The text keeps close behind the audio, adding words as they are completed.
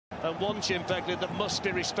and one, Jim Begley, that must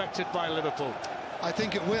be respected by Liverpool. I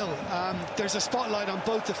think it will. There's a spotlight on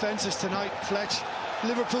both defences tonight, Fletch.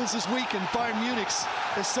 Liverpool's is weak and Bayern Munich's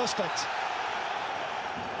is suspect.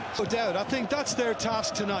 No doubt. I think that's their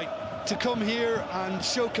task tonight, to come here and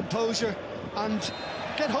show composure and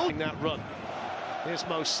get hold. That run. Here's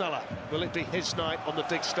Mo Salah. Will it be his night on the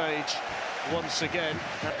big stage once again?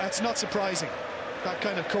 That's not surprising, that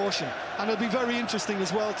kind of caution. And it'll be very interesting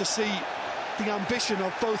as well to see the ambition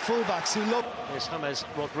of both fullbacks who love. Here's James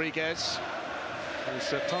Rodriguez,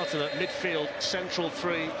 who's part of the midfield central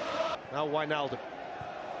three. Now Wijnaldum.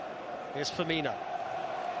 Here's Firmino.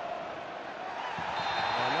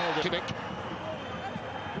 Wijnaldum.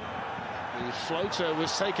 The floater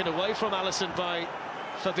was taken away from Alisson by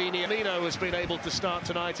Fabinho. Firmino has been able to start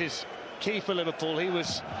tonight, is key for Liverpool. He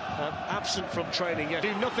was absent from training yet.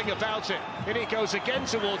 Do nothing about it. In it goes again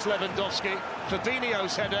towards Lewandowski.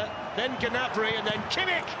 Fabinho's header, then Gnabry, and then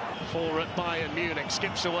Kimmich. For at Bayern Munich,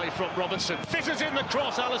 skips away from Robertson. Fitters in the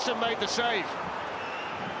cross, Alisson made the save.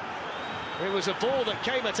 It was a ball that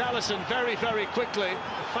came at Alisson very, very quickly.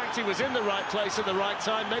 The fact he was in the right place at the right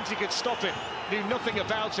time meant he could stop it. Knew nothing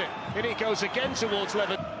about it. In it goes again towards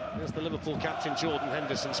Lewandowski. There's the Liverpool captain, Jordan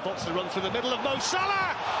Henderson, spots the run through the middle of Mo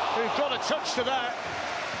Salah, who got a touch to that.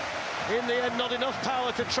 In the end, not enough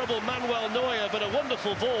power to trouble Manuel Neuer, but a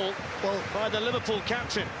wonderful ball by the Liverpool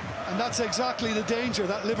captain. And that's exactly the danger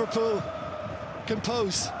that Liverpool can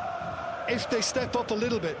pose if they step up a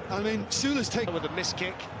little bit. I mean, Sula's taken with a missed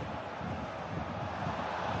kick.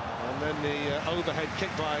 And then the overhead kick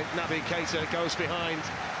by Naby Keita goes behind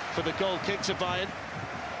for the goal kick to Bayern.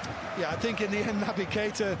 Yeah, I think in the end Naby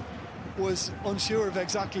Keita was unsure of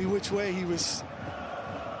exactly which way he was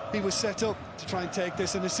set up to try and take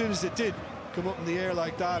this, and as soon as it did come up in the air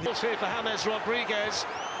like that. It's here for James Rodriguez,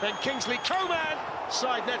 then Kingsley Coman,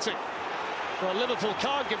 side netting. Well, Liverpool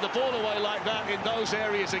can't give the ball away like that in those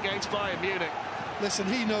areas against Bayern Munich. Listen,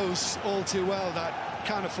 he knows all too well that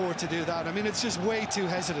can't afford to do that. I mean, it's just way too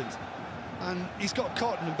hesitant, and he's got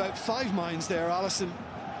caught in about 5 minds there, Alisson,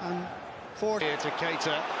 and forward. Here to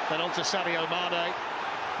Keita, then on to Sadio Mane.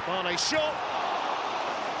 Mane shot,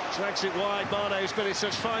 drags it wide. Mane has been in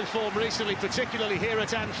such fine form recently, particularly here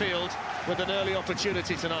at Anfield, with an early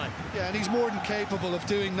opportunity tonight. Yeah, and he's more than capable of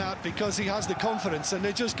doing that because he has the confidence, and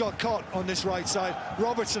they just got caught on this right side.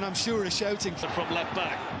 Robertson, I'm sure, is shouting. From left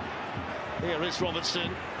back. Here is Robertson.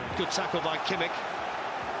 Good tackle by Kimmich.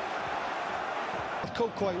 I've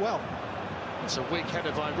coped quite well. It's a weak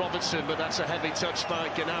header by Robertson, but that's a heavy touch by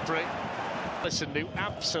Gnabry. Listen, knew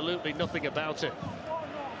absolutely nothing about it.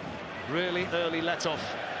 Really early let-off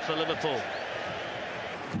for Liverpool.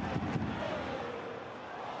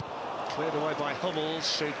 Cleared away by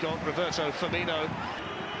Hummels, who got Roberto Firmino.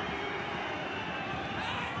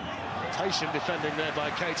 Patient defending there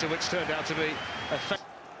by Keita, which turned out to be effective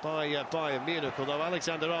by Bayern Munich, although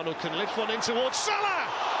Alexander-Arnold can lift one in towards Salah.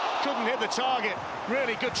 Couldn't hit the target.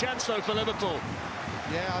 Really good chance, though, for Liverpool.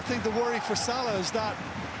 Yeah, I think the worry for Salah is that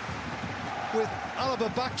with Alaba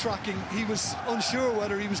backtracking, he was unsure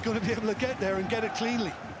whether he was going to be able to get there and get it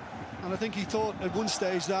cleanly. And I think he thought at one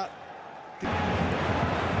stage that...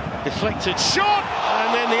 Deflected shot,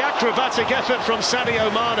 and then the acrobatic effort from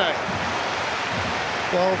Sadio Mane.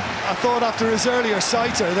 Well, I thought after his earlier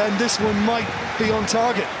sighter, then this one might be on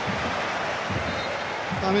target.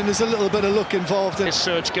 I mean, there's a little bit of luck involved in...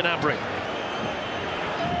 Serge Gnabry.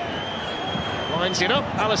 Lines it up,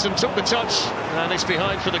 Alisson took the touch, and it's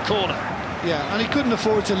behind for the corner. Yeah, and he couldn't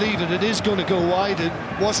afford to leave it. It is going to go wide. It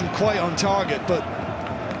wasn't quite on target, but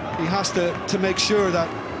he has to make sure that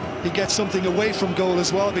he gets something away from goal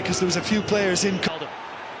as well, because there was a few players in...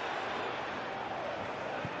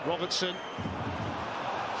 Robertson.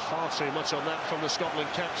 Far too much on that from the Scotland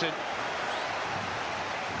captain.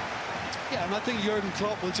 Yeah, and I think Jurgen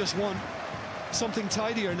Klopp will just want something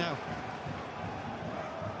tidier now.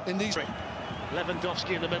 In these...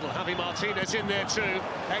 Lewandowski in the middle, Javi Martinez in there too.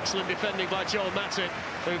 Excellent defending by Joel Matip,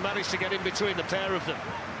 who managed to get in between the pair of them.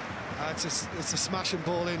 It's a smashing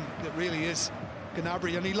ball in, it really is.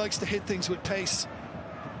 Gnabry, and he likes to hit things with pace.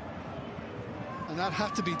 And that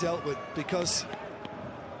had to be dealt with, because...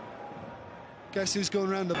 Guess who's going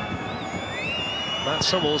around the... Matt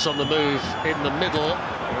Hummels on the move in the middle.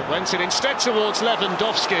 It went in instead towards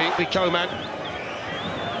Lewandowski. Coman.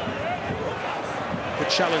 Good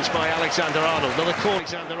challenge by Alexander-Arnold. Another corner.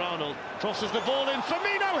 Alexander-Arnold crosses the ball in.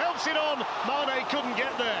 Firmino helps it on. Mane couldn't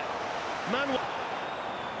get there.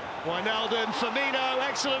 Wijnaldum, Firmino,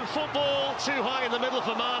 excellent football. Too high in the middle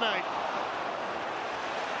for Mane.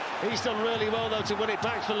 He's done really well, though, to win it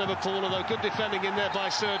back for Liverpool, although good defending in there by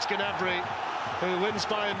Serge Gnabry. who wins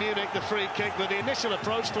Bayern Munich the free kick, but the initial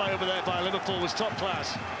approach play over there by Liverpool was top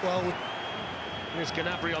class. Well, here's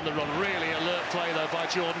Gnabry on the run. Really alert play, though, by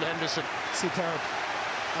Jordan Henderson. superb.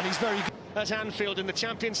 And he's very good. At Anfield in the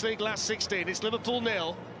Champions League last 16, it's Liverpool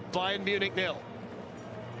 0, Bayern Munich 0.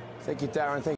 Thank you, Darren.